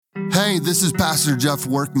Hey, this is Pastor Jeff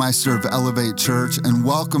Workmeister of Elevate Church, and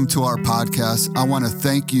welcome to our podcast. I want to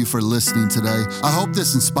thank you for listening today. I hope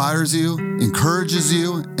this inspires you, encourages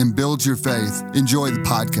you, and builds your faith. Enjoy the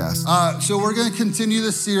podcast. So we're going to continue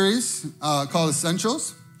this series called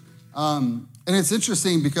Essentials. And it's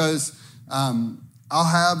interesting because I'll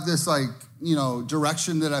have this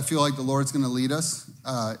direction that I feel like the Lord's going to lead us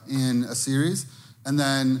in a series. And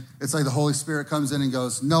then it's like the Holy Spirit comes in and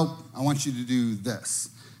goes, nope, I want you to do this.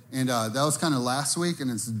 And that was kind of last week,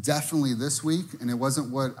 and it's definitely this week, and it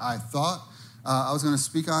wasn't what I thought I was going to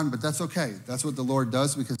speak on, but that's okay. That's what the Lord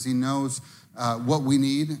does because he knows what we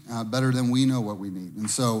need better than we know what we need. And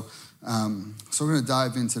so we're going to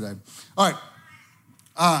dive in today. All right.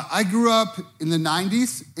 I grew up in the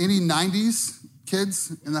 90s. Any 90s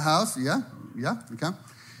kids in the house? Yeah? Okay.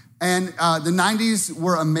 And the 90s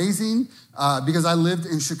were amazing because I lived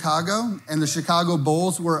in Chicago, and the Chicago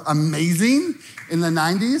Bulls were amazing in the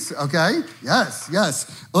 90s, okay? Yes.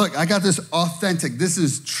 Look, I got this authentic. This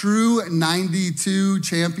is true 92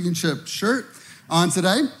 championship shirt on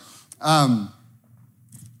today.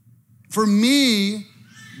 For me,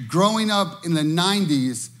 growing up in the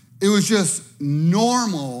 90s, it was just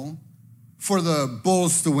normal for the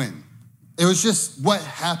Bulls to win. It was just what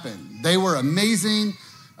happened. They were amazing.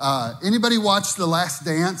 Anybody watch The Last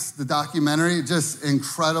Dance, the documentary? Just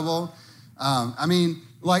incredible.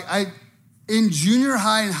 In junior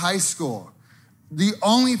high and high school, the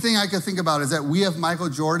only thing I could think about is that we have Michael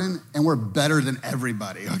Jordan and we're better than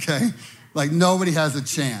everybody, okay? Like nobody has a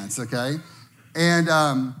chance, okay? And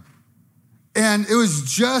it was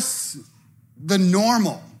just the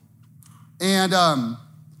normal. And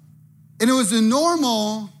it was the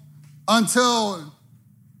normal until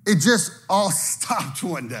it just all stopped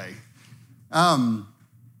one day. I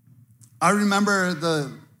remember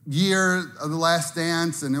the year of The Last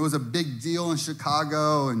Dance, and it was a big deal in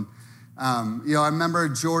Chicago. And, I remember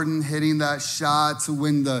Jordan hitting that shot to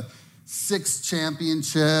win the 6th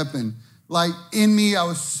championship. And in me, I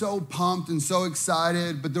was so pumped and so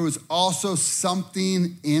excited, but there was also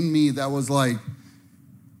something in me that was like,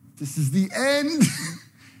 this is the end.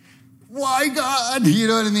 Why, God? You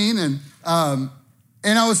know what I mean?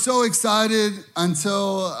 And I was so excited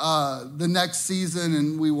until the next season,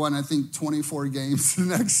 and we won, I think, 24 games the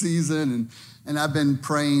next season. And I've been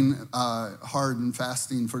praying hard and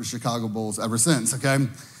fasting for the Chicago Bulls ever since, okay?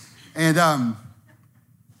 And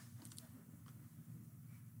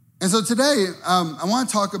so today, I want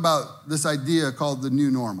to talk about this idea called the new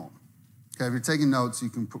normal. Okay, if you're taking notes, you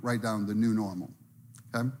can write down the new normal,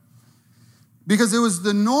 okay? Because it was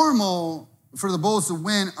the normal for the Bulls to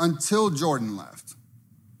win until Jordan left.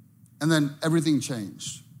 And then everything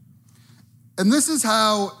changed. And this is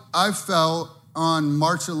how I felt on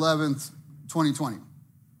March 11th, 2020.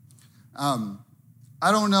 I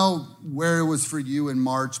don't know where it was for you in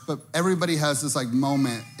March, but everybody has this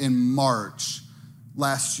moment in March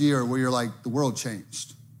last year where you're like, the world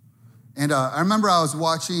changed. And I remember I was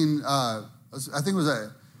watching, I think it was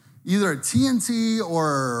either a TNT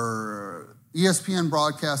or ESPN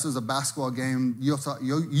broadcast. It was a basketball game.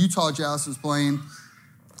 Utah Jazz was playing.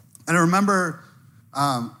 And I remember,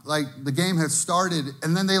 the game had started,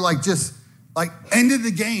 and then they just ended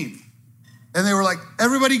the game, and they were like,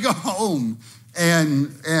 "Everybody go home,"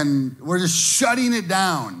 and we're just shutting it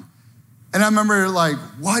down. And I remember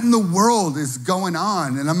what in the world is going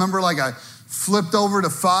on? And I remember I flipped over to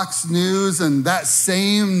Fox News, and that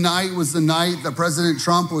same night was the night that President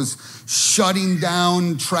Trump was shutting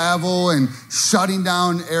down travel and shutting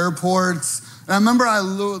down airports. And I remember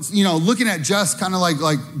looking at Jess kind of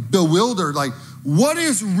bewildered, what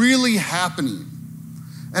is really happening?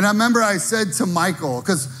 And I remember I said to Michael,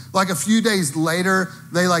 because a few days later,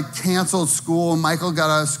 they canceled school, and Michael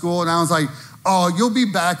got out of school, and I was like, oh, you'll be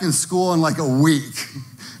back in school in a week.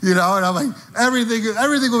 And I'm like,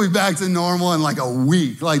 everything will be back to normal in a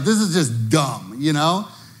week. This is just dumb,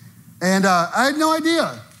 And I had no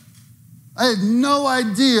idea. I had no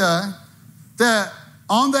idea that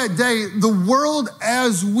on that day, the world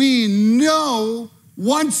as we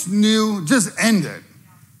once knew, just ended.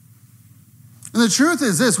 And the truth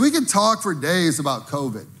is this, we could talk for days about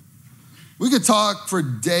COVID. We could talk for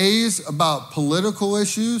days about political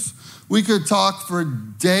issues. We could talk for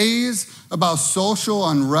days about social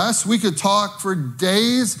unrest. We could talk for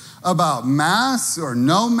days about masks or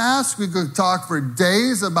no masks. We could talk for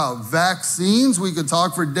days about vaccines. We could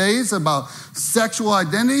talk for days about sexual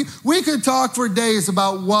identity. We could talk for days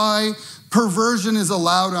about why perversion is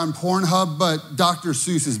allowed on Pornhub, but Dr.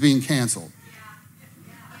 Seuss is being canceled.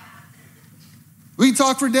 We can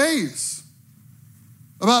talk for days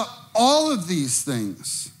about all of these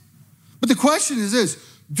things. But the question is this,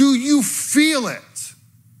 Do you feel it?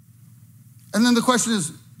 And then the question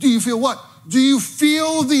is, do you feel what? Do you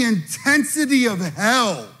feel the intensity of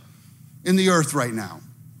hell in the earth right now?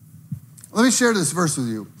 Let me share this verse with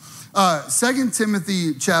you. 2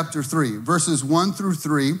 Timothy chapter 3, verses 1 through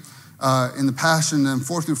 3 in the Passion, and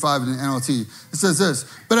 4 through 5 in the NLT. It says this: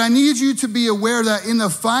 but I need you to be aware that in the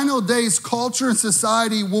final days, culture and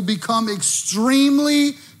society will become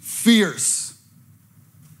extremely fierce.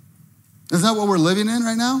 Isn't that what we're living in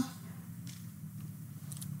right now?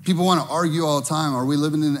 People want to argue all the time. Are we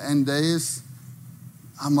living in the end days?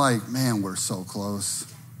 I'm like, man, we're so close.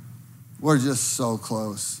 We're just so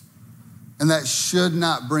close. And that should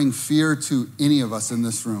not bring fear to any of us in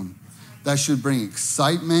this room. That should bring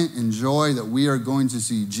excitement and joy that we are going to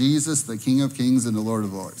see Jesus, the King of Kings and the Lord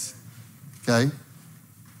of Lords. Okay?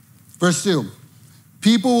 Verse 2.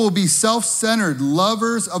 People will be self-centered,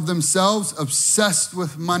 lovers of themselves, obsessed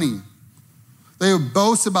with money. They will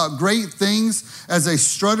boast about great things as they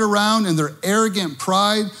strut around in their arrogant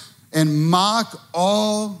pride and mock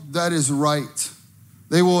all that is right.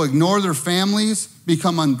 They will ignore their families,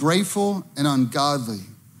 become ungrateful and ungodly.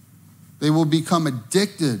 They will become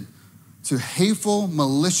addicted to hateful,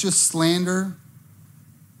 malicious slander.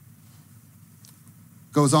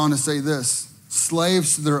 Goes on to say this: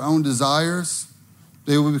 slaves to their own desires.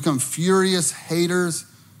 They will become furious haters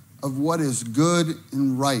of what is good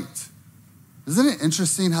and right. Isn't it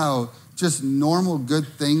interesting how just normal good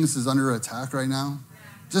things is under attack right now?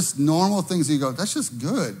 Just normal things you go, that's just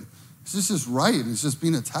good. It's just right. It's just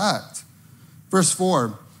being attacked. Verse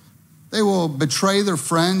 4, they will betray their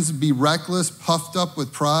friends, be reckless, puffed up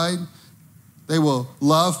with pride. They will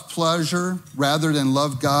love pleasure rather than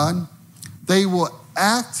love God. They will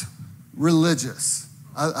act religious.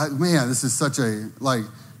 Man, this is such a, like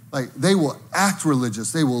they will act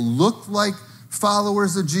religious. They will look like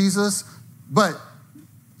followers of Jesus, but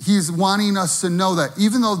he's wanting us to know that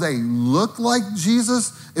even though they look like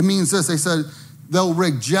Jesus, it means this. They said they'll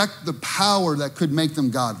reject the power that could make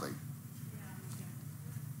them godly.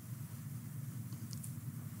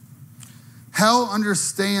 Hell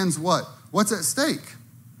understands what? What's at stake?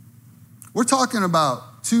 We're talking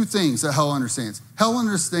about two things that hell understands. Hell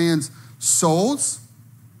understands souls.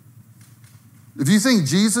 If you think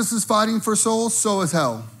Jesus is fighting for souls, so is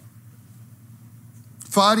hell.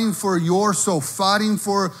 Fighting for your soul, fighting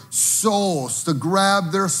for souls, to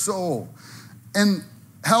grab their soul. And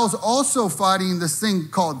hell's also fighting this thing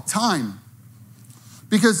called time.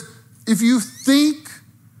 Because if you think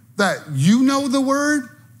that you know the word,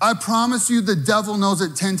 I promise you the devil knows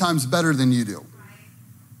it 10 times better than you do.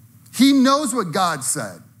 He knows what God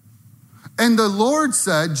said. And the Lord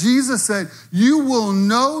said, Jesus said, you will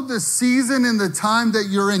know the season and the time that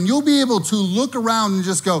you're in. You'll be able to look around and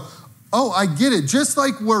just go, oh, I get it. Just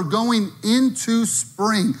like we're going into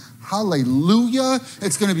spring. Hallelujah.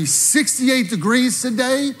 It's going to be 68 degrees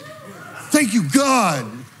today. Thank you, God.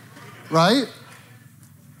 Right?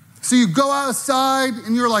 So you go outside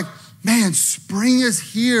and you're like, man, spring is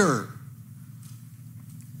here.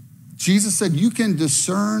 Jesus said you can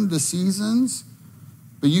discern the seasons,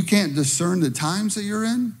 but you can't discern the times that you're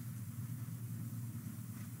in.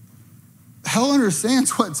 Hell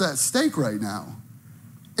understands what's at stake right now.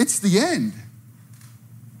 It's the end.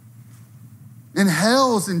 And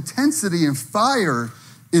hell's intensity and fire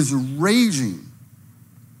is raging.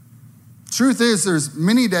 Truth is, there's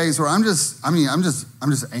many days where I'm just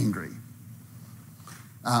angry.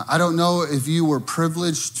 I don't know if you were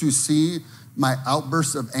privileged to see my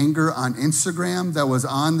outburst of anger on Instagram that was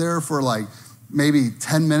on there for like maybe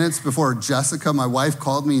 10 minutes before Jessica, my wife,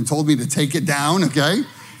 called me and told me to take it down, okay?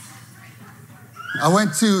 I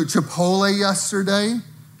went to Chipotle yesterday,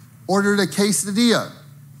 ordered a quesadilla.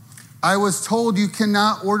 I was told you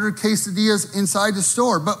cannot order quesadillas inside the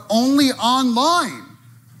store, but only online.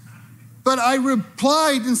 But I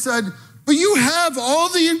replied and said, but you have all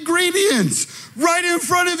the ingredients right in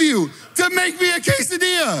front of you to make me a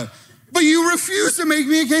quesadilla, but you refuse to make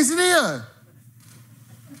me a quesadilla.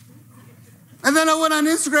 And then I went on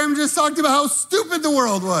Instagram and just talked about how stupid the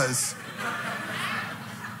world was.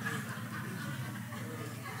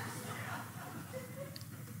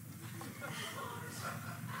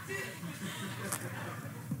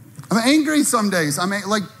 I'm angry some days.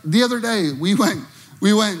 Like the other day, we went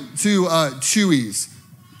to Chuy's.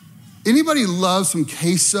 Anybody love some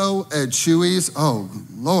queso at Chuy's? Oh,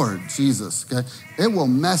 Lord Jesus, okay? It will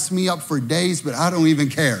mess me up for days, but I don't even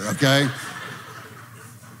care, okay?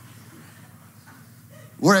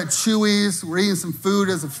 We're at Chuy's. We're eating some food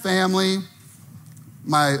as a family.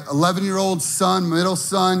 My 11-year-old son, middle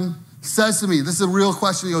son, says to me, this is a real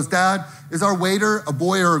question. He goes, Dad, is our waiter a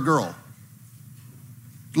boy or a girl?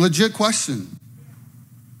 Legit question.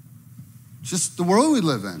 Just the world we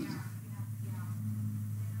live in.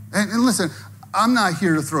 And listen, I'm not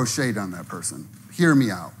here to throw shade on that person. Hear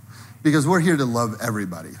me out. Because we're here to love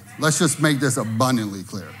everybody. Let's just make this abundantly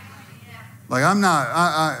clear. Like I'm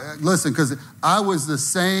not, listen, because I was the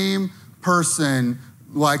same person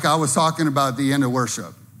like I was talking about at the end of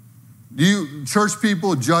worship. Church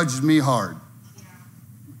people judged me hard.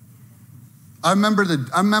 I remember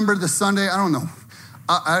the Sunday, I don't know.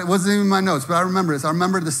 It wasn't even in my notes, but I remember this. I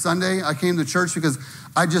remember the Sunday I came to church because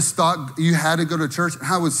I just thought you had to go to church.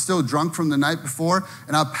 I was still drunk from the night before,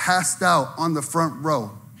 and I passed out on the front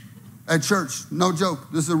row at church. No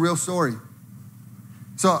joke. This is a real story.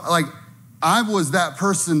 So, I was that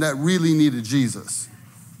person that really needed Jesus.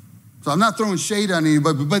 So I'm not throwing shade on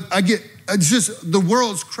anybody, but it's just, the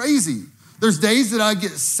world's crazy. There's days that I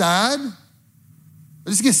get sad. I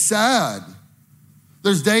just get sad.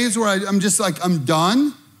 There's days where I'm just like, I'm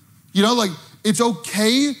done. It's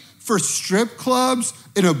okay for strip clubs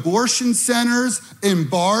and abortion centers and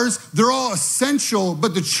bars. They're all essential,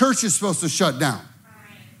 but the church is supposed to shut down.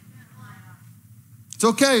 It's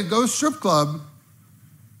okay, go to strip club,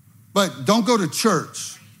 but don't go to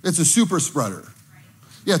church. It's a super spreader.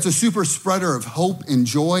 Yeah, it's a super spreader of hope and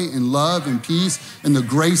joy and love and peace and the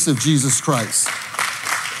grace of Jesus Christ.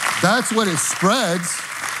 That's what it spreads.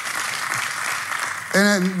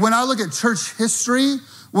 And when I look at church history,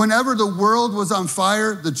 whenever the world was on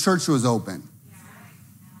fire, the church was open.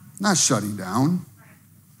 Not shutting down.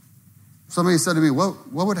 Somebody said to me, what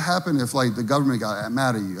would happen if the government got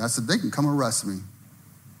mad at you? I said, they can come arrest me.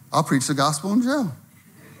 I'll preach the gospel in jail.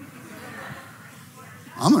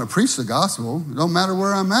 I'm going to preach the gospel. It don't matter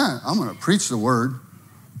where I'm at. I'm going to preach the word.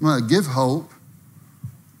 I'm going to give hope.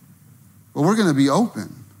 But we're going to be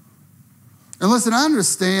open. And listen, I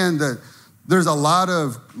understand that there's a lot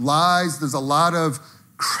of lies. There's a lot of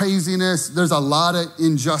craziness. There's a lot of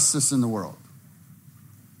injustice in the world.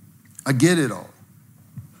 I get it all.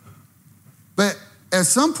 But at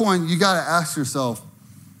some point, you got to ask yourself,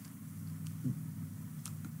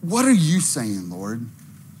 what are you saying, Lord?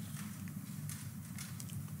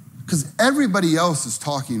 Because everybody else is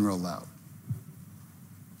talking real loud.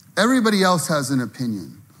 Everybody else has an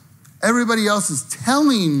opinion. Everybody else is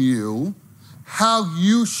telling you how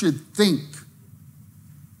you should think.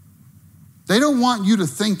 They don't want you to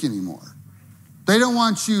think anymore. They don't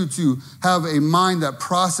want you to have a mind that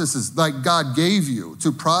processes like God gave you,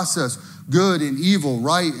 to process good and evil,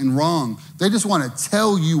 right and wrong. They just want to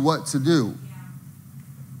tell you what to do.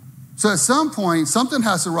 So at some point, something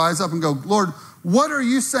has to rise up and go, Lord, what are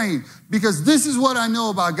you saying? Because this is what I know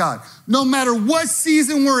about God. No matter what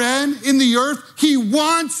season we're in the earth, he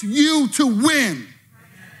wants you to win.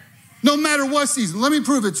 No matter what season. Let me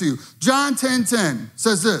prove it to you. John 10:10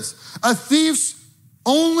 says this: a thief's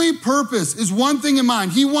only purpose is one thing in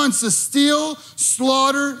mind. He wants to steal,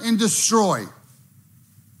 slaughter, and destroy.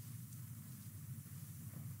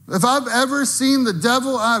 If I've ever seen the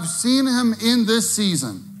devil, I've seen him in this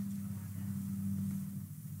season.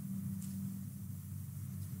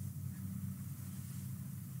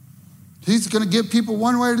 He's going to get people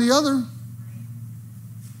one way or the other.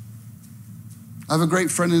 I have a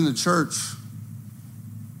great friend in the church.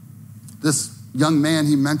 This young man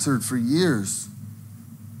he mentored for years.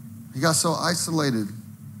 He got so isolated,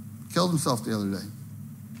 killed himself the other day.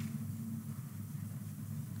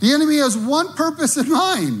 The enemy has one purpose in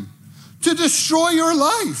mind: to destroy your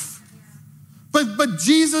life. But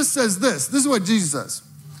Jesus says this. This is what Jesus says.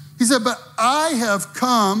 He said, but I have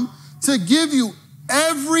come to give you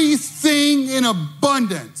everything in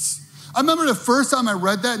abundance. I remember the first time I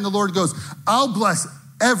read that and the Lord goes, I'll bless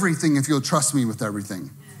everything if you'll trust me with everything.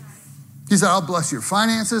 He said, I'll bless your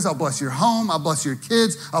finances, I'll bless your home, I'll bless your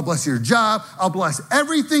kids, I'll bless your job, I'll bless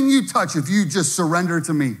everything you touch if you just surrender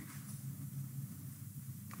to me.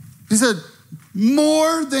 He said,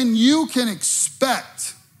 more than you can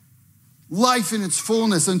expect, life in its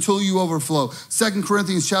fullness until you overflow. 2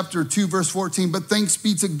 Corinthians chapter 2, verse 14, but thanks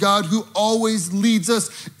be to God who always leads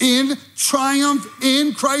us in triumph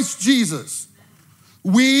in Christ Jesus.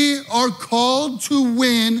 We are called to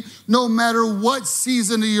win no matter what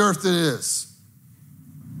season of the earth it is.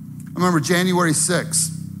 I remember January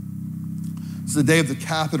 6th. It's the day of the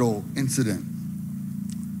Capitol incident.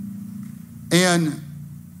 And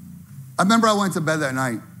I remember I went to bed that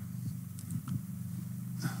night.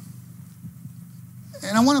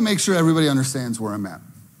 And I want to make sure everybody understands where I'm at.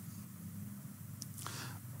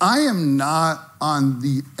 I am not on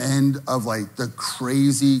the end of the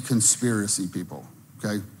crazy conspiracy people,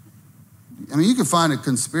 okay? I mean, you can find a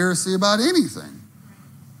conspiracy about anything,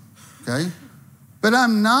 okay? But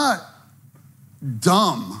I'm not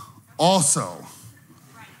dumb also,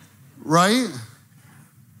 right?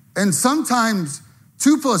 And sometimes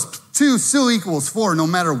 2 plus 2 still equals 4, no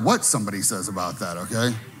matter what somebody says about that,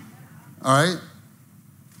 okay? All right?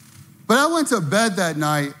 But I went to bed that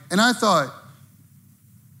night and I thought,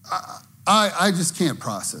 I just can't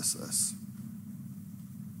process this.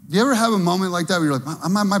 Do you ever have a moment like that where you're like,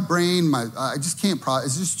 my brain, I just can't process,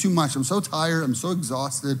 it's just too much. I'm so tired, I'm so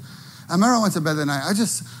exhausted. I remember I went to bed that night,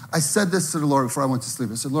 I said this to the Lord before I went to sleep.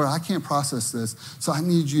 I said, Lord, I can't process this, so I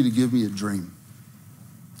need you to give me a dream.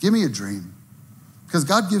 Give me a dream. Because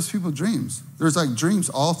God gives people dreams. There's like dreams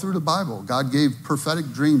all through the Bible. God gave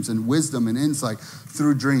prophetic dreams and wisdom and insight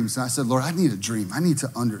through dreams. And I said, Lord, I need a dream. I need to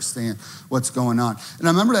understand what's going on. And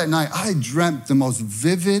I remember that night, I dreamt the most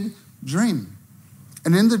vivid dream.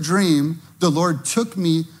 And in the dream, the Lord took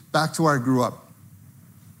me back to where I grew up.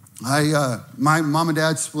 My mom and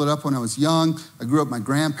dad split up when I was young. I grew up with my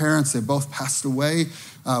grandparents. They both passed away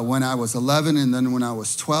when I was 11 and then when I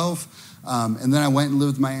was 12. And then I went and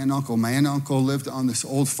lived with my aunt and uncle. My aunt and uncle lived on this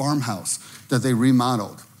old farmhouse that they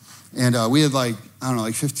remodeled. And we had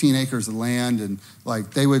 15 acres of land. And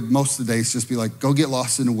they would most of the days just be like, go get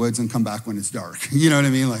lost in the woods and come back when it's dark. You know what I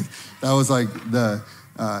mean? That was the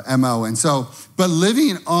MO. And so, but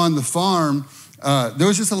living on the farm, there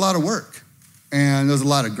was just a lot of work. And there was a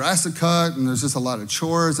lot of grass to cut, and there's just a lot of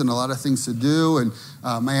chores and a lot of things to do. And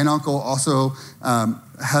my aunt and uncle also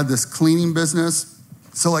had this cleaning business.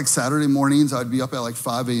 So Saturday mornings, I'd be up at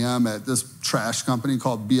 5 a.m. at this trash company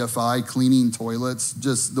called BFI, cleaning toilets,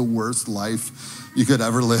 just the worst life you could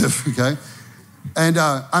ever live, okay? And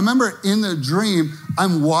I remember in the dream,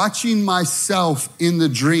 I'm watching myself in the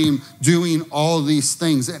dream doing all these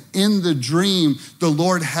things. And in the dream, the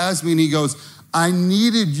Lord has me and he goes, I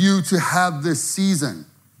needed you to have this season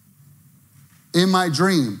in my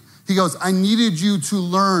dream. He goes, I needed you to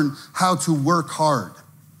learn how to work hard.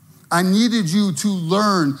 I needed you to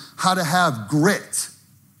learn how to have grit.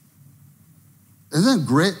 Isn't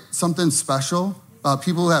grit something special about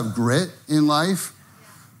people who have grit in life?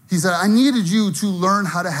 He said, I needed you to learn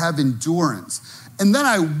how to have endurance. And then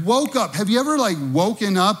I woke up. Have you ever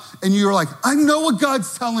woken up and you're like, I know what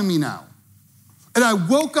God's telling me now. And I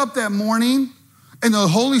woke up that morning and the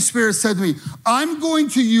Holy Spirit said to me, I'm going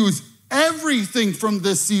to use everything from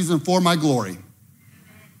this season for my glory.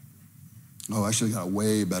 Oh, I should have got a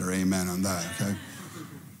way better amen on that, okay?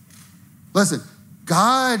 Listen,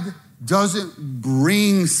 God doesn't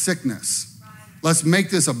bring sickness. Let's make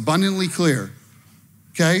this abundantly clear,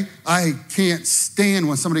 okay? I can't stand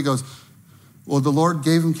when somebody goes, well, the Lord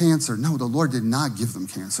gave him cancer. No, the Lord did not give them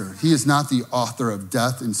cancer. He is not the author of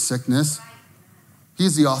death and sickness. He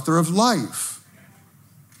is the author of life.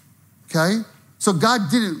 Okay? So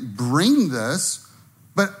God didn't bring this,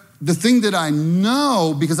 but the thing that I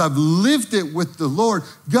know, because I've lived it with the Lord,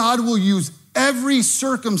 God will use every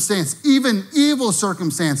circumstance, even evil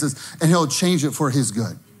circumstances, and he'll change it for his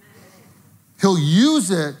good. He'll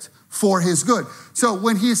use it for his good. So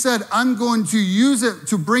when he said, I'm going to use it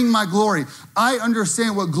to bring my glory, I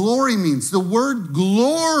understand what glory means. The word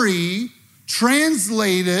glory,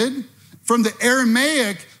 translated from the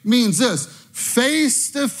Aramaic, means this: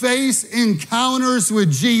 face-to-face encounters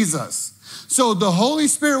with Jesus. So the Holy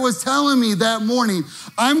Spirit was telling me that morning,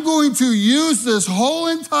 I'm going to use this whole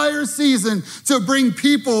entire season to bring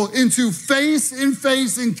people into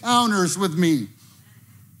face-to-face encounters with me.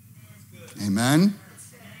 Amen.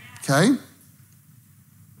 Okay. A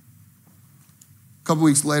couple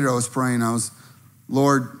weeks later, I was praying.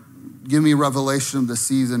 Lord, give me a revelation of the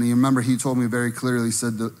season. And you remember he told me very clearly, he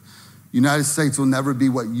said, the United States will never be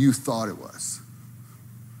what you thought it was.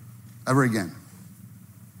 Ever again.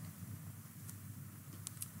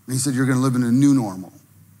 And he said, you're going to live in a new normal.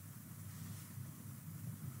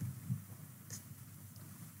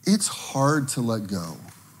 It's hard to let go,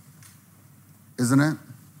 isn't it?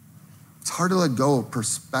 It's hard to let go of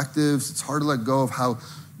perspectives. It's hard to let go of how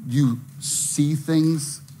you see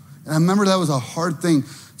things. And I remember that was a hard thing.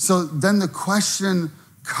 So then the question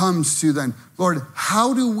comes to then, Lord,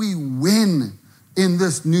 how do we win in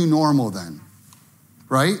this new normal then?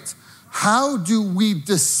 Right? How do we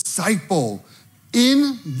disciple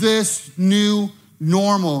in this new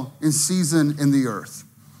normal and season in the earth?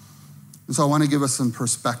 And so I want to give us some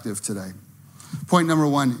perspective today. Point number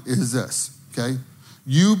one is this, okay?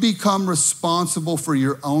 You become responsible for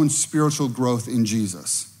your own spiritual growth in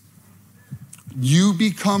Jesus. You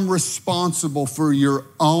become responsible for your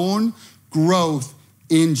own growth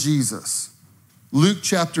in Jesus. Luke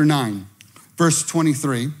chapter 9, verse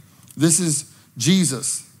 23. This is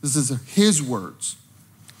Jesus. This is his words.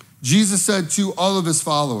 Jesus said to all of his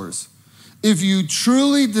followers, If you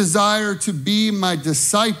truly desire to be my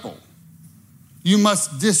disciple, you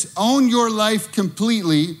must disown your life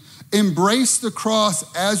completely, embrace the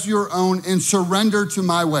cross as your own, and surrender to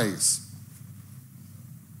my ways.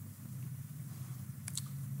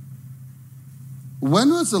 When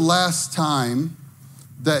was the last time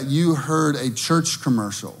that you heard a church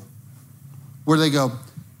commercial where they go,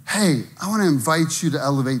 hey, I want to invite you to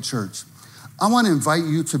Elevate Church. I want to invite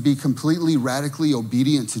you to be completely, radically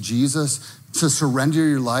obedient to Jesus, to surrender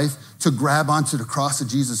your life, to grab onto the cross of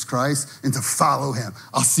Jesus Christ, and to follow him.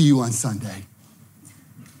 I'll see you on Sunday.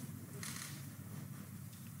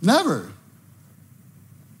 Never.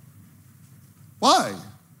 Why?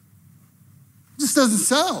 It just doesn't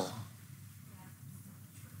sell.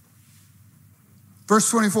 Verse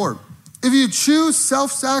 24, if you choose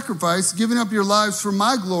self-sacrifice, giving up your lives for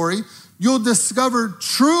my glory, you'll discover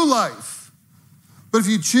true life. But if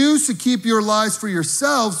you choose to keep your lives for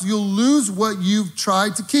yourselves, you'll lose what you've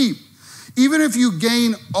tried to keep. Even if you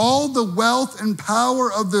gain all the wealth and power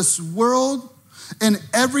of this world and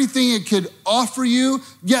everything it could offer you,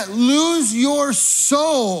 yet lose your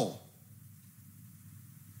soul,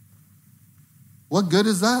 what good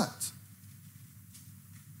is that?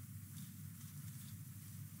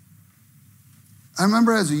 I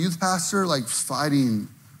remember as a youth pastor, like fighting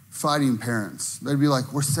parents. They'd be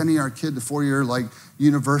like, we're sending our kid to four-year like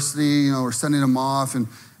university, we're sending them off. And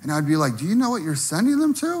I'd be like, do you know what you're sending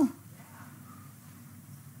them to?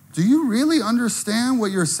 Do you really understand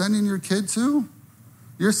what you're sending your kid to?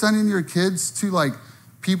 You're sending your kids to like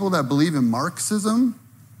people that believe in Marxism.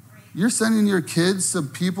 You're sending your kids to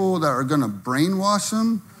people that are gonna brainwash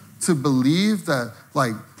them to believe that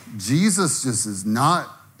like Jesus just is not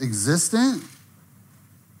existent.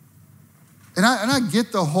 And I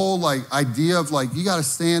get the whole like idea of like, you gotta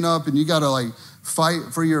stand up and you gotta like fight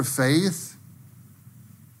for your faith.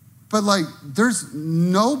 But like, there's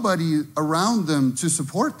nobody around them to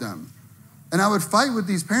support them. And I would fight with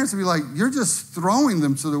these parents and be like, you're just throwing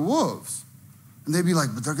them to the wolves. And they'd be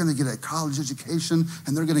like, but they're gonna get a college education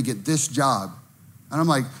and they're gonna get this job. And I'm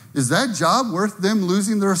like, is that job worth them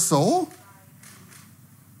losing their soul?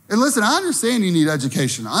 And listen, I understand you need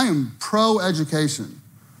education. I am pro-education.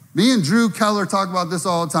 Me and Drew Keller talk about this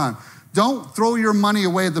all the time. Don't throw your money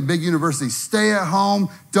away at the big university. Stay at home.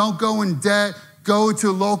 Don't go in debt. Go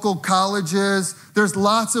to local colleges. There's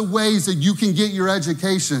lots of ways that you can get your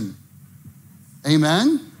education.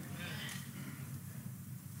 Amen?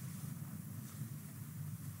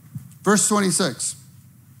 Verse 26.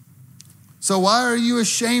 So why are you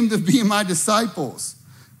ashamed of being my disciples?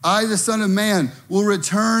 I, the Son of Man, will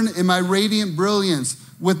return in my radiant brilliance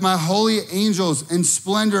with my holy angels in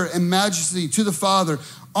splendor and majesty to the Father.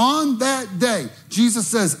 On that day, Jesus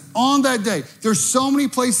says, on that day, there's so many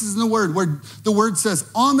places in the word where the word says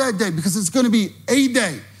on that day, because it's gonna be a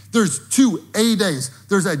day. There's 2 A days.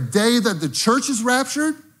 There's a day that the church is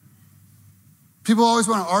raptured. People always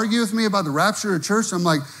wanna argue with me about the rapture of the church. I'm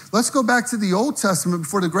like, let's go back to the Old Testament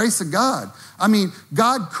before the grace of God. I mean,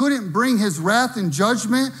 God couldn't bring his wrath and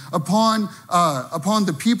judgment upon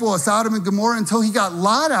the people of Sodom and Gomorrah until he got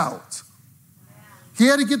Lot out. He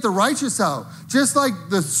had to get the righteous out. Just like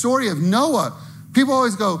the story of Noah. People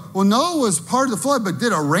always go, well, Noah was part of the flood, but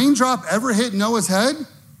did a raindrop ever hit Noah's head?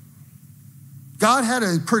 God had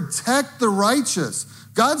to protect the righteous.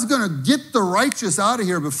 God's gonna get the righteous out of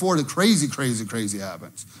here before the crazy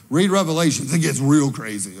happens. Read Revelations, it gets real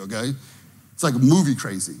crazy, okay? It's like a movie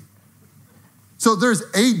crazy. So there's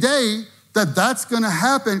a day that's gonna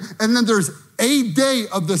happen, and then there's a day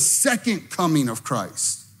of the second coming of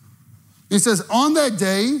Christ. He says, on that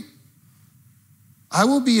day, I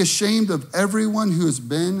will be ashamed of everyone who has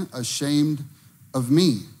been ashamed of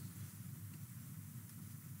me.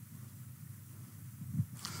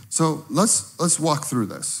 So let's walk through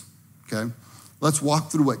this, okay? Let's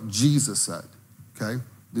walk through what Jesus said, okay?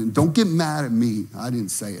 Don't get mad at me. I didn't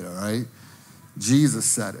say it, all right? Jesus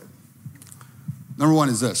said it. Number 1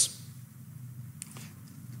 is this.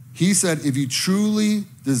 He said, if you truly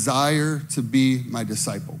desire to be my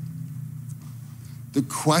disciple, the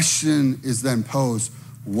question is then posed,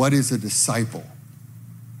 what is a disciple?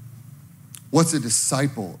 What's a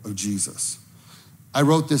disciple of Jesus? I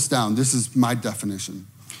wrote this down. This is my definition.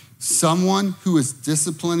 Someone who is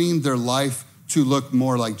disciplining their life to look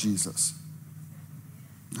more like Jesus.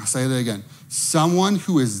 I'll say that again. Someone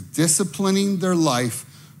who is disciplining their life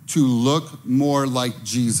to look more like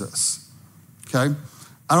Jesus. Okay?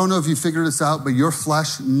 I don't know if you figured this out, but your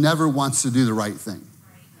flesh never wants to do the right thing.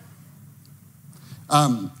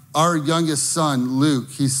 Our youngest son, Luke,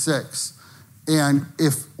 he's 6. And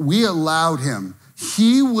if we allowed him,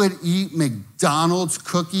 he would eat McDonald's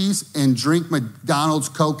cookies and drink McDonald's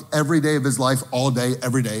Coke every day of his life, all day,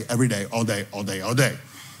 every day, all day, all day.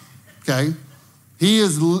 Okay? He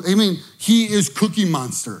is Cookie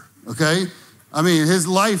Monster, okay? His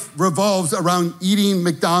life revolves around eating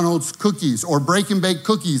McDonald's cookies or break and bake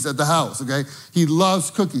cookies at the house, okay? He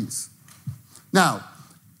loves cookies. Now,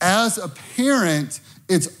 as a parent,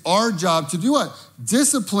 it's our job to do what?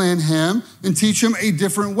 Discipline him and teach him a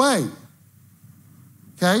different way.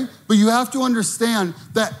 Okay? But you have to understand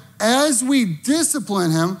that as we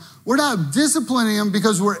discipline him, we're not disciplining him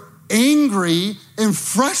because we're angry and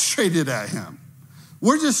frustrated at him.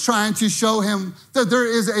 We're just trying to show him that there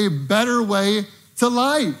is a better way to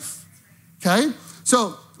life. Okay?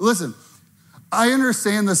 So listen, I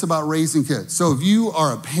understand this about raising kids. So if you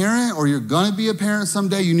are a parent or you're gonna be a parent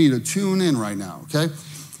someday, you need to tune in right now, okay?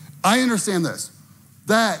 I understand this,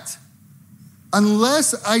 that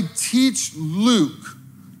unless I teach Luke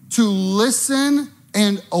to listen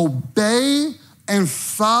and obey and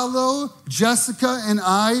follow Jessica and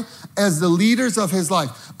I as the leaders of his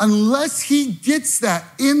life, unless he gets that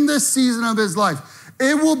in this season of his life,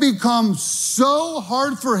 it will become so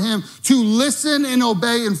hard for him to listen and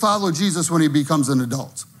obey and follow Jesus when he becomes an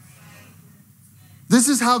adult. This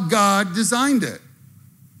is how God designed it.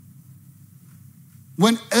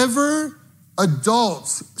 Whenever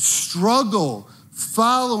adults struggle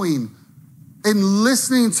following and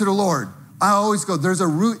listening to the Lord, I always go, there's a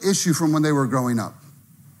root issue from when they were growing up.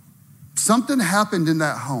 Something happened in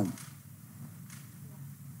that home.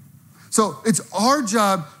 So it's our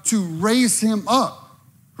job to raise him up,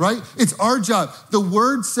 right? It's our job. The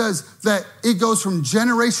word says that it goes from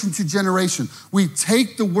generation to generation. We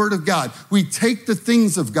take the word of God, we take the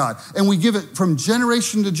things of God, and we give it from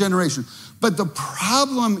generation to generation. But the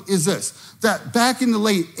problem is this, that back in the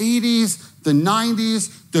late 80s, the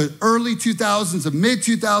 90s, the early 2000s, the mid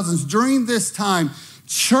 2000s, during this time,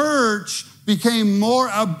 church became more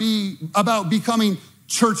about becoming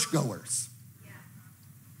churchgoers.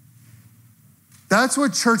 That's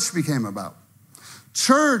what church became about.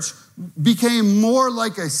 Church became more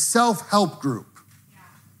like a self-help group.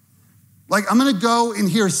 Like, I'm gonna go and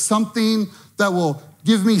hear something that will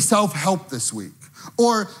give me self-help this week.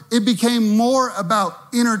 Or it became more about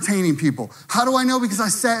entertaining people. How do I know? Because I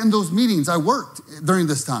sat in those meetings. I worked during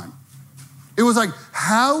this time. It was like,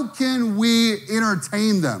 how can we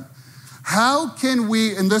entertain them? How can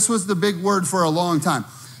we, and this was the big word for a long time,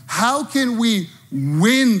 how can we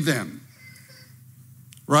win them?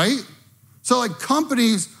 Right? So like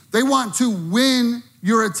companies, they want to win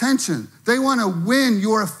your attention. They want to win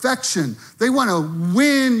your affection. They want to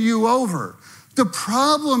win you over. The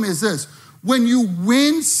problem is this. When you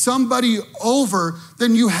win somebody over,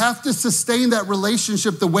 then you have to sustain that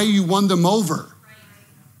relationship the way you won them over.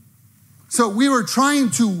 So we were trying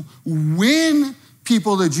to win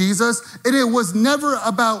people to Jesus, and it was never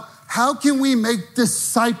about how can we make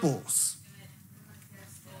disciples.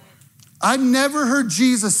 I never heard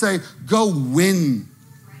Jesus say, go win.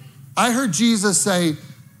 I heard Jesus say,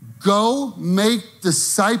 go make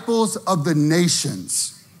disciples of the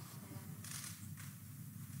nations.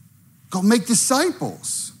 Go make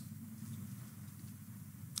disciples.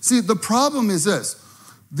 See, the problem is this.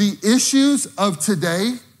 The issues of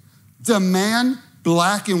today demand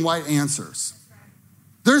black and white answers.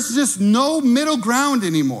 There's just no middle ground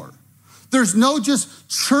anymore. There's no just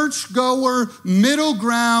churchgoer, middle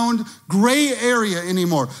ground, gray area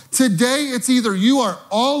anymore. Today, it's either you are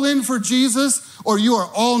all in for Jesus or you are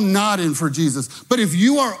all not in for Jesus. But if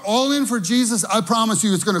you are all in for Jesus, I promise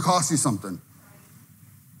you it's going to cost you something.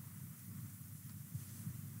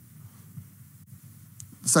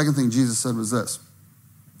 The second thing Jesus said was this: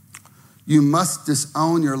 you must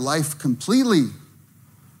disown your life completely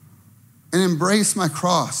and embrace my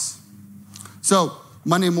cross. So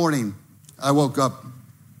Monday morning, I woke up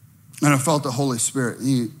and I felt the Holy Spirit.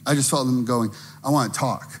 I just felt him going, I want to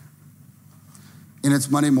talk. And it's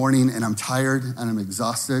Monday morning and I'm tired and I'm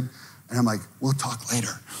exhausted. And I'm like, we'll talk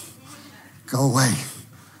later. Go away.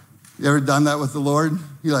 You ever done that with the Lord?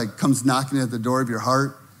 He like comes knocking at the door of your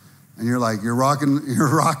heart. And you're like, you're rocking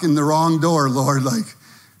the wrong door, Lord. Like,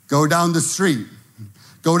 go down the street.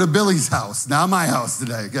 Go to Billy's house, not my house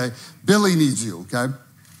today, okay? Billy needs you, okay?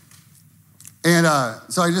 And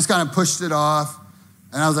so I just kind of pushed it off.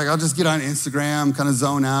 And I was like, I'll just get on Instagram, kind of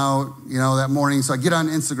zone out, that morning. So I get on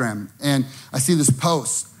Instagram and I see this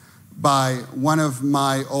post by one of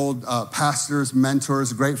my old pastors,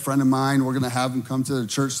 mentors, a great friend of mine. We're going to have him come to the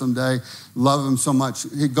church someday. Love him so much.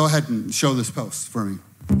 Hey, go ahead and show this post for me.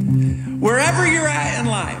 Wherever you're at in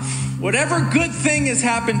life, whatever good thing has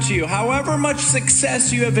happened to you, however much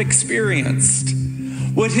success you have experienced,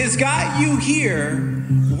 What has got you here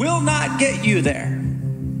will not get you there.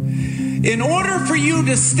 In order for you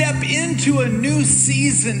to step into a new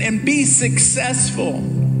season and be successful,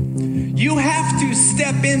 you have to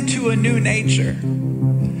step into a new nature.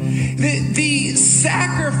 The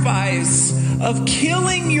sacrifice of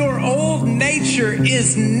killing your old nature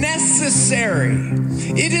is necessary.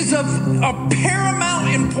 It is of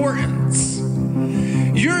paramount importance.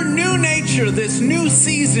 Your new nature, this new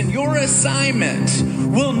season, your assignment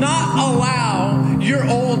will not allow your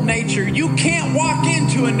old nature. You can't walk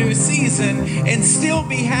into a new season and still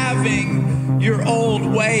be having your old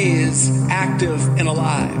ways active and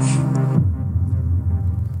alive.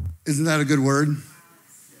 Isn't that a good word?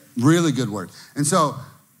 Really good word. And so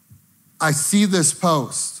I see this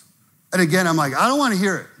post. And again, I'm like, I don't want to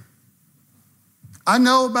hear it. I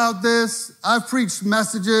know about this. I've preached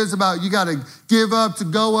messages about you got to give up to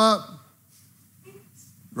go up.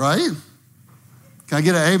 Right? Can I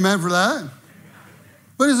get an amen for that?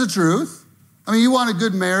 But it's the truth. I mean, you want a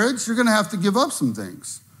good marriage, you're going to have to give up some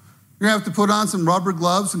things. You're going to have to put on some rubber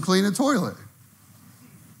gloves and clean a toilet.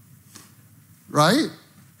 Right?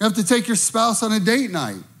 You have to take your spouse on a date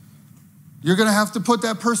night. You're going to have to put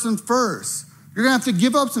that person first. You're going to have to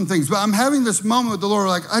give up some things. But I'm having this moment with the Lord,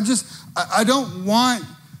 like, I don't want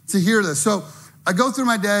to hear this. So I go through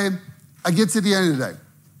my day. I get to the end of the day.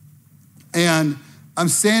 And I'm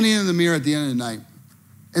standing in the mirror at the end of the night.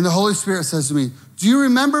 And the Holy Spirit says to me, do you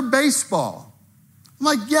remember baseball? I'm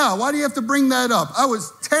like, yeah, why do you have to bring that up? I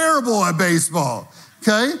was terrible at baseball,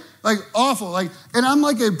 okay? Like awful, and I'm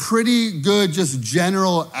like a pretty good, just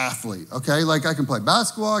general athlete, okay? Like I can play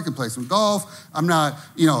basketball, I can play some golf. I'm not,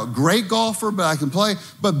 a great golfer, but I can play.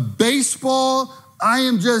 But baseball, I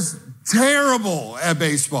am just terrible at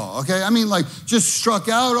baseball, okay? I mean, like just struck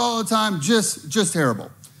out all the time, just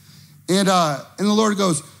terrible. And the Lord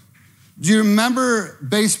goes, do you remember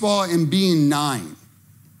baseball and being 9?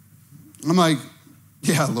 I'm like,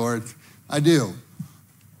 yeah, Lord, I do.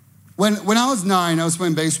 When I was 9, I was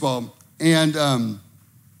playing baseball, and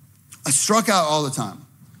I struck out all the time.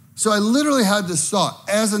 So I literally had this thought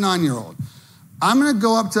as a 9-year-old. I'm going to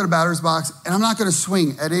go up to the batter's box, and I'm not going to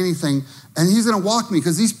swing at anything, and he's going to walk me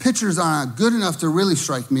because these pitchers aren't good enough to really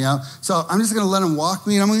strike me out. So I'm just going to let him walk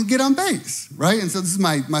me, and I'm going to get on base, right? And so this is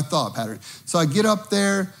my thought pattern. So I get up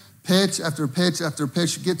there, pitch after pitch after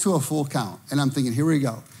pitch, get to a full count, and I'm thinking, here we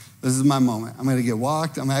go. This is my moment. I'm going to get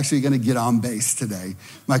walked. I'm actually going to get on base today.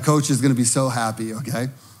 My coach is going to be so happy, okay?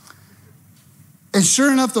 And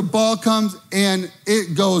sure enough, the ball comes and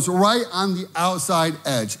it goes right on the outside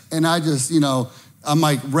edge. And I just, I'm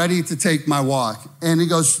like ready to take my walk. And it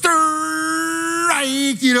goes,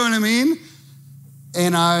 strike, you know what I mean?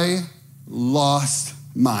 And I lost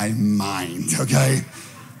my mind, okay?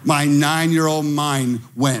 My 9-year-old mind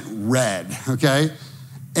went red, okay?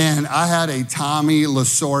 And I had a Tommy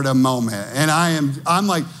Lasorda moment. And I'm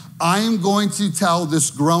like, I am going to tell this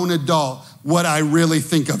grown adult what I really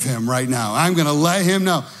think of him right now. I'm going to let him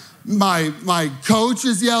know. My coach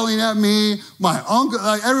is yelling at me. My uncle,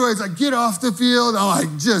 everybody's like, get off the field. I'm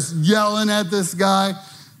like just yelling at this guy.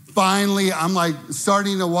 Finally, I'm like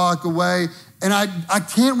starting to walk away. And I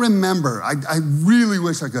can't remember. I really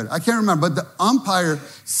wish I could. I can't remember. But the umpire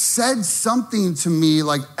said something to me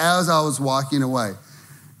like as I was walking away.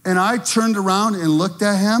 And I turned around and looked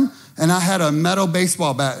at him, and I had a metal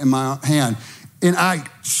baseball bat in my hand. And I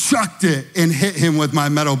chucked it and hit him with my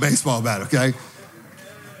metal baseball bat, okay?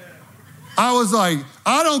 I was like,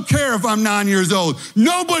 I don't care if I'm 9 years old.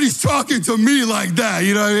 Nobody's talking to me like that,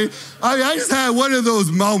 you know what I mean? I just had one of those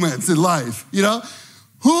moments in life,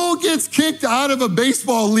 Who gets kicked out of a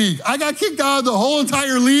baseball league? I got kicked out of the whole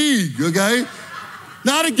entire league, okay?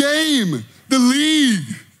 Not a game, the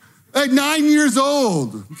league. At 9 years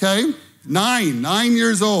old, okay? 9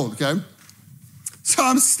 years old, okay? So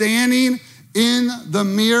I'm standing in the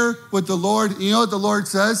mirror with the Lord. You know what the Lord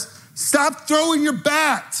says? Stop throwing your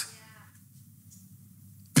bat.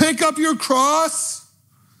 Pick up your cross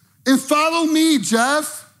and follow me,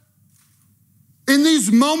 Jeff. In these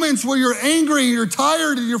moments where you're angry, you're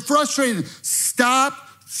tired, and you're frustrated, stop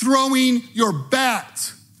throwing your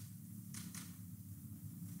bat.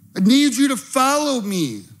 I need you to follow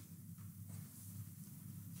me.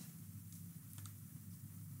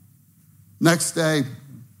 Next day,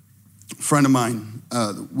 a friend of mine,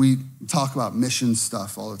 we talk about mission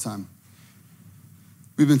stuff all the time.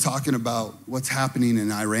 We've been talking about what's happening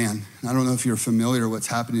in Iran. I don't know if you're familiar with what's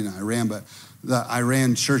happening in Iran, but the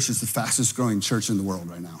Iran church is the fastest growing church in the world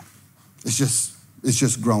right now. It's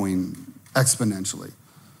just growing exponentially.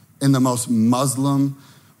 In the most Muslim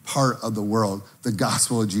part of the world, the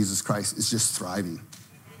gospel of Jesus Christ is just thriving.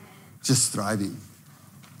 Just thriving.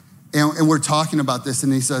 And we're talking about this,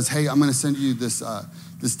 and he says, hey, I'm gonna send you this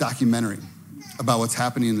documentary about what's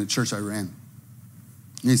happening in the church I ran.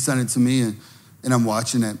 And he sent it to me, and I'm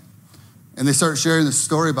watching it. And they start sharing this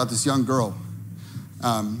story about this young girl.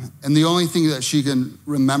 And the only thing that she can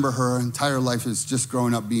remember her entire life is just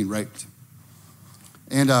growing up being raped.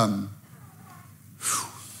 And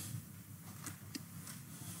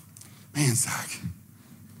man, Zach.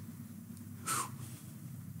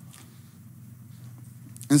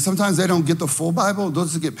 And sometimes they don't get the full Bible.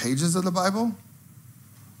 Those just get pages of the Bible.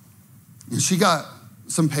 And she got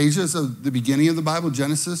some pages of the beginning of the Bible,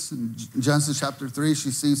 Genesis chapter 3. She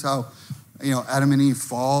sees how, Adam and Eve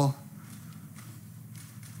fall.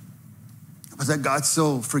 But that God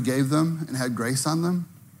still forgave them and had grace on them.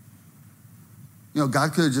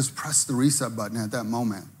 God could have just pressed the reset button at that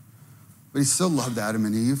moment. But he still loved Adam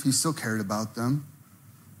and Eve. He still cared about them.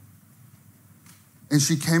 And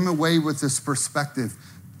she came away with this perspective.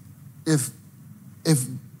 If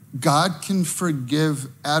God can forgive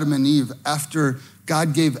Adam and Eve after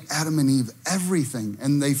God gave Adam and Eve everything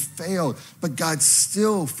and they failed, but God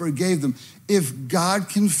still forgave them. If God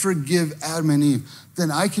can forgive Adam and Eve, then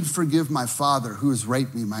I can forgive my father who has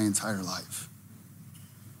raped me my entire life.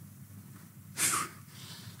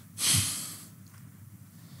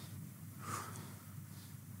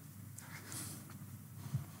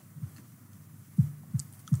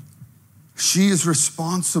 She is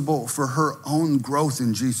responsible for her own growth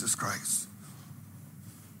in Jesus Christ.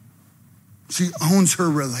 She owns her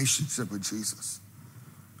relationship with Jesus.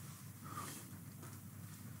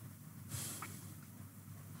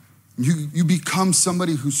 You become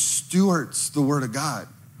somebody who stewards the Word of God.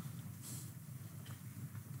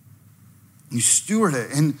 You steward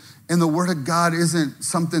it. And the Word of God isn't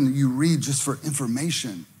something that you read just for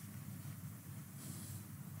information.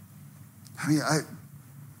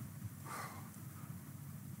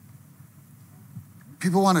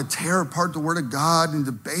 People want to tear apart the Word of God and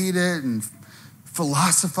debate it and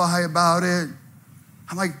philosophize about it.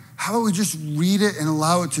 I'm like, how about we just read it and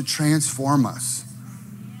allow it to transform us?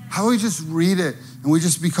 How about we just read it and we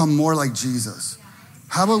just become more like Jesus?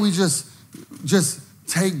 How about we just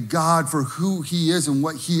take God for who he is and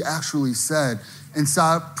what he actually said and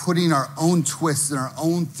stop putting our own twists and our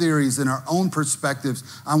own theories and our own perspectives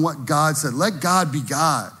on what God said. Let God be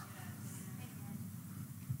God.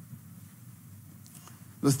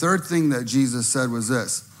 The third thing that Jesus said was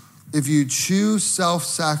this: if you choose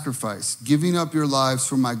self-sacrifice, giving up your lives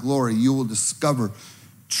for my glory, you will discover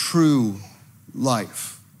true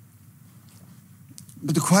life.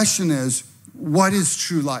 But the question is, what is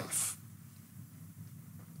true life?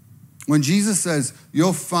 When Jesus says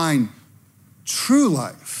you'll find true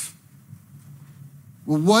life,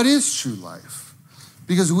 well, what is true life?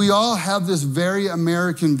 Because we all have this very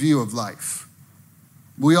American view of life.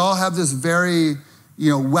 We all have this very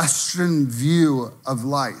Western view of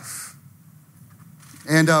life.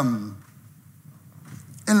 And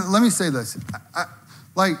let me say this.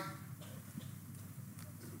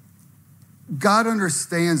 God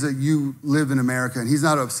understands that you live in America, and he's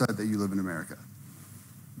not upset that you live in America.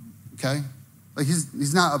 Okay?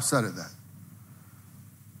 He's not upset at that.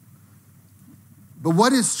 But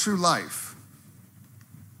what is true life?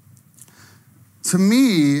 To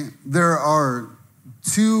me, there are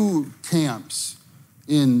two camps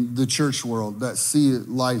in the church world that see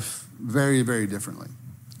life very, very differently,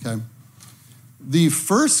 okay? The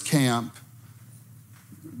first camp,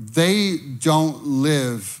 they don't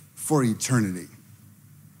live for eternity,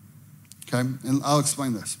 okay? And I'll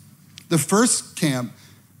explain this. The first camp,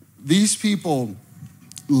 these people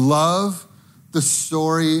love the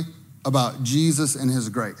story about Jesus and his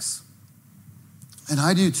grace. And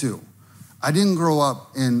I do too. I didn't grow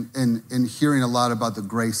up in hearing a lot about the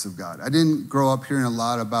grace of God. I didn't grow up hearing a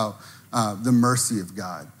lot about the mercy of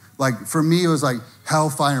God. Like for me, it was like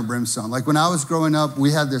hellfire and brimstone. Like when I was growing up,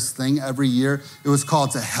 we had this thing every year. It was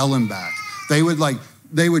called To Hell and Back. They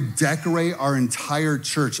would decorate our entire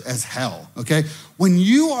church as hell, okay? When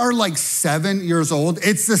you are like 7 years old,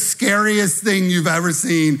 it's the scariest thing you've ever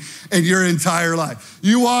seen in your entire life.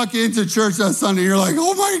 You walk into church that Sunday, you're like,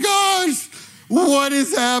 oh my gosh, what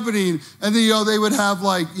is happening? And then, they would have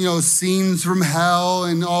scenes from hell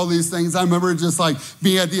and all these things. I remember just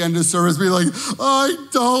being at the end of service, being like, I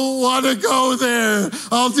don't want to go there.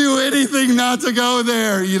 I'll do anything not to go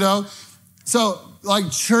there, So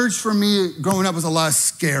church for me growing up was a lot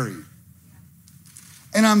scary.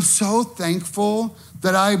 And I'm so thankful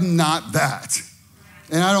that I'm not that.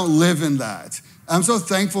 And I don't live in that. I'm so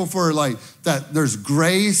thankful for that there's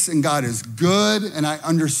grace and God is good, and I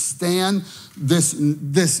understand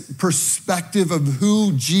this perspective of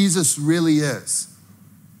who Jesus really is.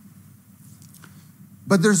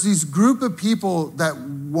 But there's these group of people that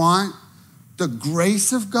want the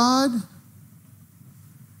grace of God,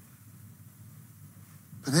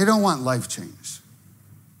 but they don't want life change.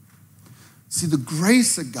 See, the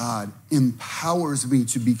grace of God empowers me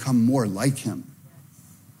to become more like him.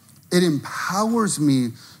 It empowers me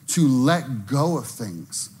to let go of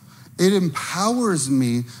things. It empowers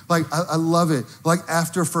me, like, I love it. Like,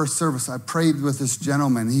 after first service, I prayed with this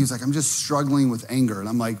gentleman. He was like, I'm just struggling with anger. And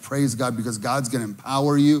I'm like, praise God, because God's gonna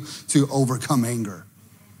empower you to overcome anger.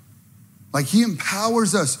 Like, he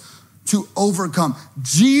empowers us to overcome.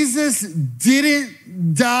 Jesus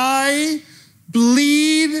didn't die,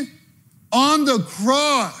 bleed on the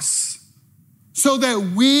cross so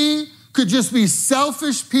that we could just be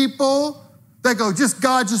selfish people that go,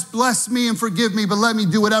 God, just bless me and forgive me, but let me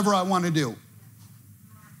do whatever I want to do.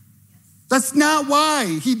 That's not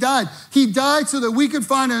why he died. He died so that we could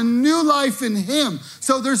find a new life in him.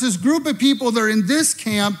 So there's this group of people that are in this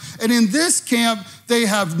camp, and in this camp, they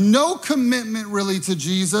have no commitment really to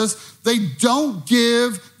Jesus. They don't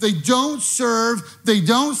give, they don't serve, they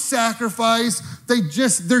don't sacrifice. They're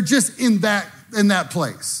just in that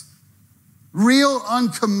place. Real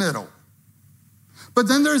uncommittal. But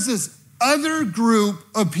then there's this other group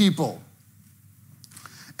of people.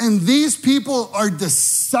 And these people are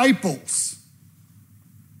disciples.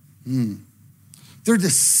 They're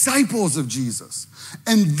disciples of Jesus.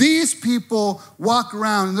 And these people walk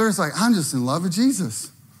around and they're just like, I'm just in love with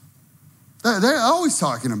Jesus. They're always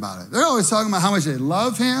talking about it. They're always talking about how much they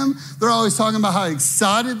love him. They're always talking about how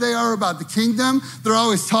excited they are about the kingdom. They're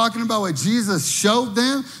always talking about what Jesus showed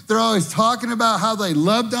them. They're always talking about how they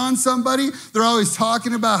loved on somebody. They're always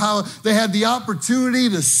talking about how they had the opportunity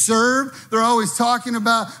to serve. They're always talking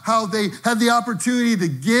about how they had the opportunity to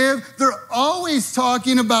give. They're always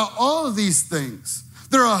talking about all of these things.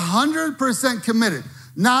 They're 100% committed,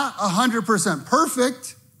 not 100%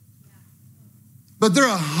 perfect, but they're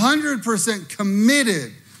 100%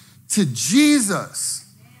 committed to Jesus.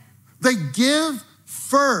 They give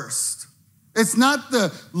first. It's not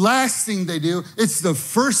the last thing they do, it's the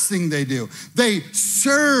first thing they do. They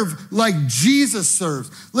serve like Jesus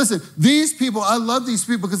serves. Listen, these people, I love these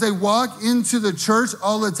people because they walk into the church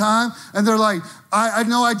all the time and they're like, I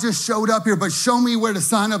know I just showed up here, but show me where to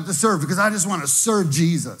sign up to serve because I just want to serve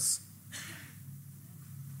Jesus.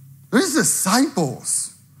 These disciples.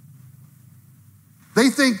 They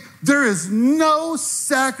think there is no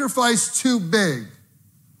sacrifice too big.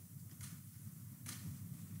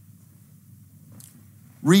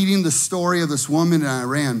 Reading the story of this woman in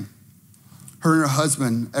Iran, her and her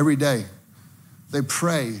husband, every day, they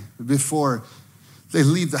pray before they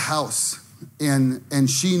leave the house. And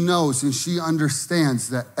she knows and she understands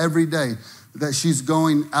that every day that she's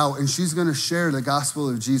going out and she's going to share the gospel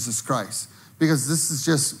of Jesus Christ. Because this is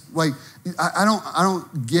just like, I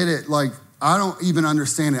don't get it. Like, I don't even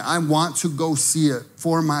understand it. I want to go see it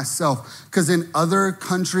for myself. Because in other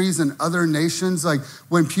countries and other nations, like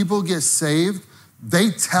when people get saved, they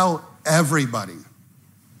tell everybody.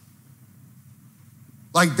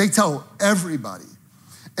 Like they tell everybody.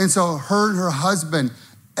 And so her and her husband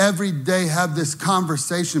every day have this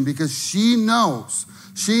conversation because she knows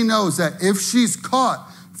that if she's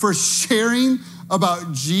caught for sharing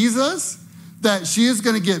about Jesus, that she is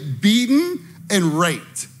going to get beaten and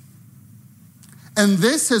raped. And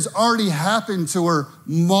this has already happened to her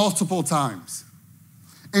multiple times.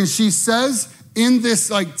 And she says in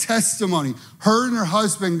this like testimony, her and her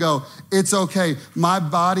husband go, it's okay, my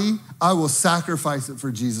body, I will sacrifice it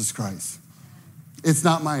for Jesus Christ. It's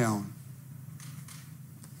not my own.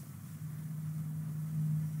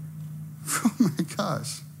 Oh my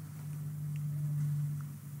gosh.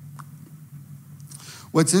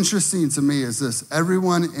 What's interesting to me is this,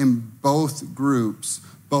 everyone in both groups,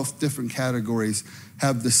 both different categories,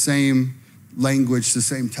 have the same language, the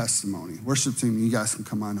same testimony. Worship team, you guys can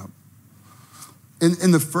come on up.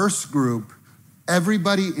 In the first group,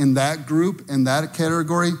 everybody in that group, in that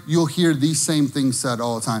category, you'll hear these same things said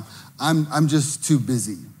all the time. I'm just too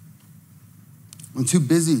busy. I'm too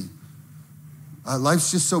busy.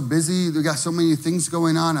 Life's just so busy. We got so many things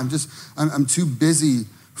going on. I'm too busy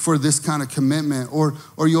for this kind of commitment. Or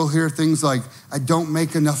you'll hear things like, I don't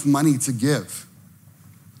make enough money to give.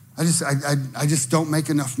 I just don't make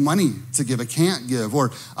enough money to give. I can't give.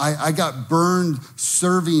 Or I got burned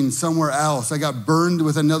serving somewhere else. I got burned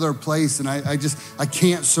with another place and I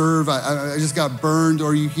can't serve. I just got burned.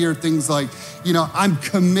 Or you hear things like, I'm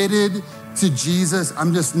committed to Jesus.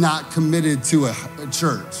 I'm just not committed to a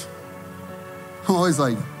church. I'm always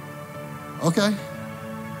like, okay.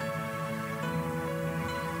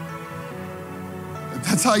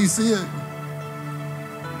 That's how you see it.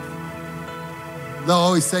 they'll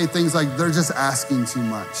always say things like, they're just asking too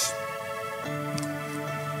much.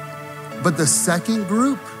 But the second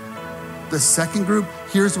group,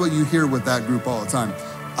 here's what you hear with that group all the time.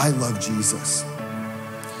 I love Jesus.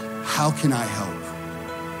 How can I help?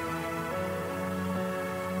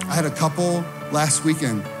 I had a couple last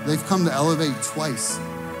weekend. They've come to Elevate twice.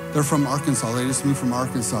 They're from Arkansas. They just moved from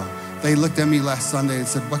Arkansas. They looked at me last Sunday and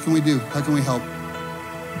said, what can we do? How can we help?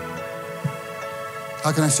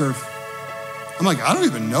 How can I serve? I'm like, I don't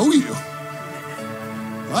even know you.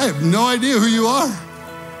 I have no idea who you are.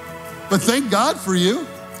 But thank God for you.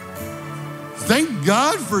 Thank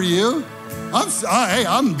God for you.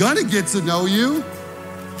 I'm gonna get to know you.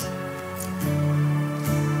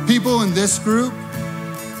 People in this group,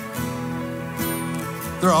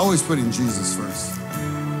 they're always putting Jesus first.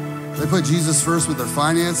 They put Jesus first with their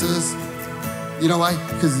finances. You know why?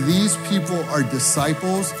 Because these people are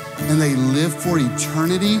disciples and they live for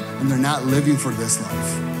eternity and they're not living for this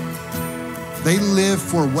life. They live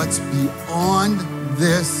for what's beyond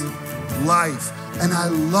this life. And I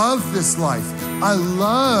love this life. I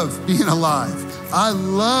love being alive. I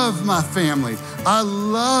love my family. I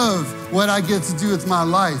love what I get to do with my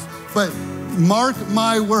life. But mark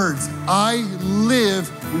my words, I live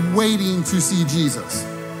waiting to see Jesus.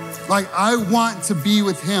 Like, I want to be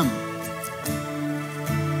with him.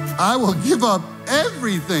 I will give up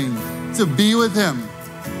everything to be with him.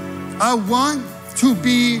 I want to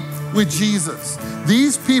be with Jesus.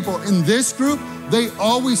 These people in this group, they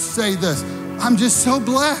always say this, I'm just so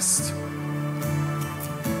blessed.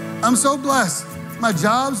 I'm so blessed. My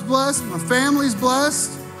job's blessed, my family's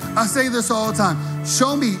blessed. I say this all the time.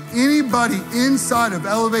 Show me anybody inside of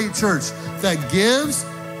Elevate Church that gives,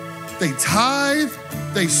 they tithe,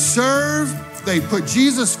 they serve, they put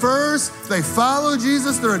Jesus first, they follow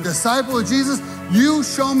Jesus, they're a disciple of Jesus. You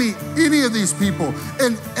show me any of these people,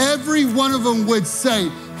 and every one of them would say,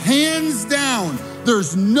 hands down,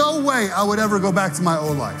 there's no way I would ever go back to my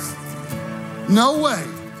old life. No way.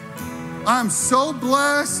 I'm so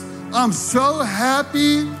blessed. I'm so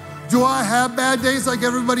happy. Do I have bad days like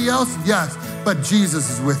everybody else? Yes, but Jesus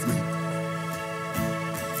is with me.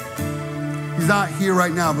 He's not here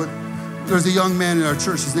right now, but there's a young man in our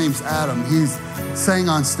church. His name's Adam. He's sang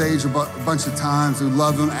on stage a bunch of times. We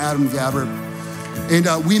love him, Adam Gabbard.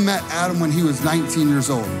 And we met Adam when he was 19 years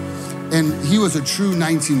old. And he was a true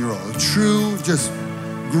 19-year-old, a true, just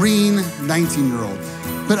green 19-year-old.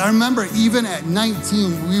 But I remember even at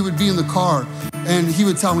 19, we would be in the car and he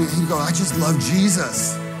would tell me, he'd go, I just love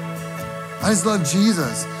Jesus. I just love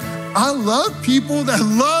Jesus. I love people that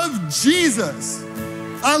love Jesus.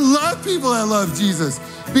 I love people that love Jesus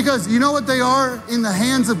because you know what they are in the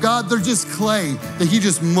hands of God? They're just clay that he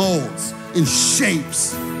just molds and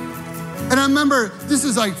shapes. And I remember this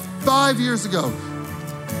is like 5 years ago.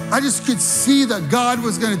 I just could see that God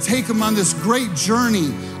was going to take him on this great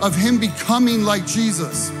journey of him becoming like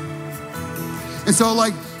Jesus. And so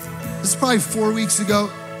like, this is probably 4 weeks ago,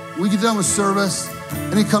 we get done with service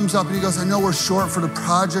and he comes up and he goes, I know we're short for the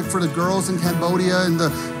project for the girls in Cambodia and the,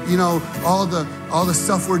 you know, all the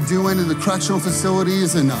stuff we're doing in the correctional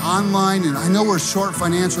facilities and the online, and I know we're short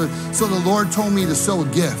financially. So the Lord told me to sow a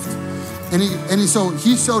gift. And he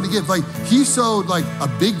sowed a gift, like he sowed like a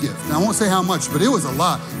big gift. And I won't say how much, but it was a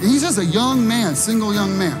lot. And he's just a young man, single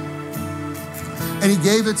young man. And he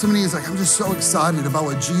gave it to me. He's like, I'm just so excited about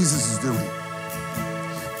what Jesus is doing.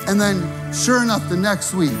 And then sure enough, the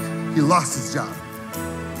next week, he lost his job.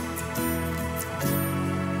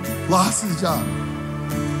 Lost his job.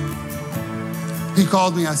 He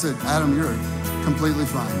called me. I said, Adam, you're completely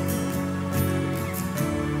fine.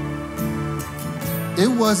 It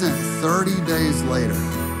wasn't 30 days later,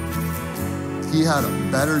 he had a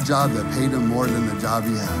better job that paid him more than the job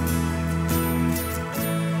he had.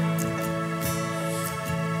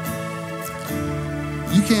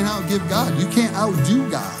 You can't outgive God. You can't outdo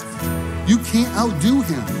God. You can't outdo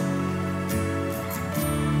him.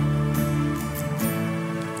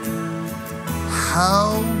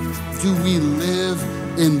 How do we live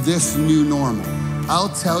in this new normal? I'll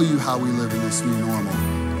tell you how we live in this new normal.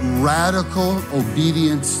 Radical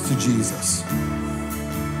obedience to Jesus.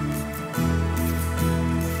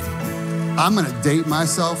 I'm gonna date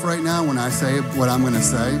myself right now when I say what I'm gonna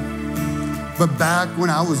say. But back when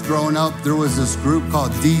I was growing up, there was this group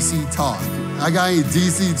called DC Talk. I got any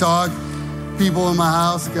DC Talk people in my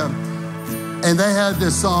house, and they had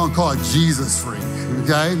this song called Jesus Freak,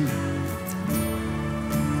 okay?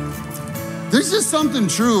 There's just something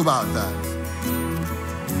true about that.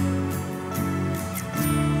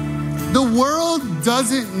 The world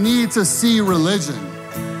doesn't need to see religion.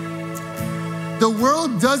 The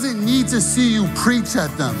world doesn't need to see you preach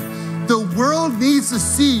at them. The world needs to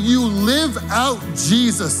see you live out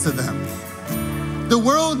Jesus to them. The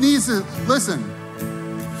world needs to, listen,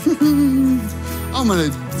 I'm gonna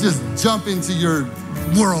just jump into your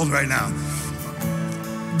world right now.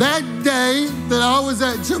 That day that I was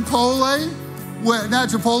at Chipotle, well, not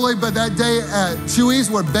Chipotle, but that day at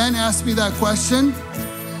Chuy's where Ben asked me that question,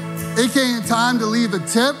 it came time to leave a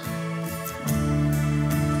tip.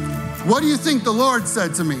 What do you think the Lord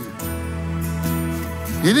said to me?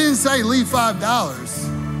 He didn't say leave $5,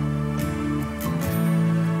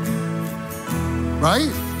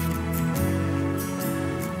 right?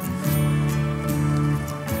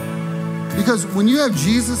 Because when you have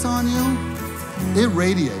Jesus on you, it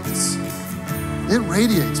radiates. It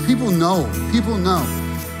radiates. People know.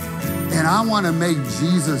 And I want to make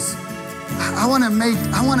Jesus, I want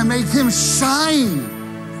to make him shine.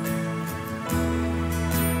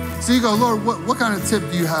 So you go, Lord, what kind of tip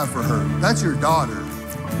do you have for her? That's your daughter.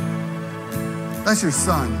 That's your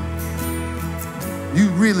son. You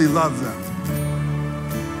really love them.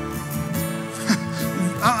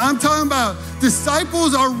 I'm talking about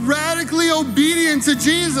disciples are radically obedient to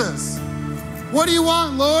Jesus. What do you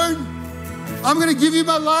want, Lord? I'm going to give you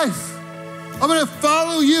my life. I'm going to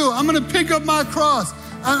follow you. I'm going to pick up my cross.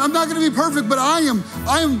 I'm not going to be perfect, but I am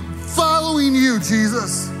following you,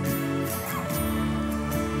 Jesus.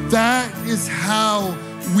 That is how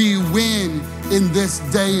we win in this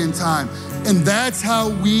day and time. And that's how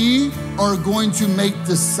we are going to make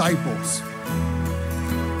disciples.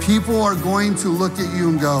 People are going to look at you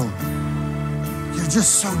and go, you're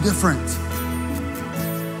just so different.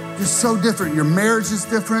 You're so different. Your marriage is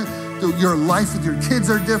different. Your life with your kids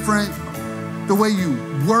are different. The way you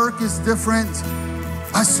work is different.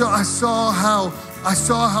 I saw how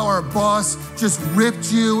our boss just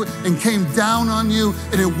ripped you and came down on you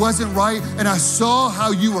and it wasn't right. And I saw how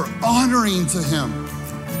you were honoring to him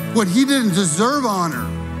when he didn't deserve honor.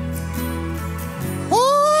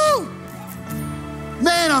 Woo!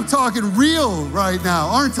 Man, I'm talking real right now,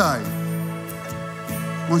 aren't I?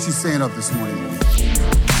 Why don't you stand up this morning?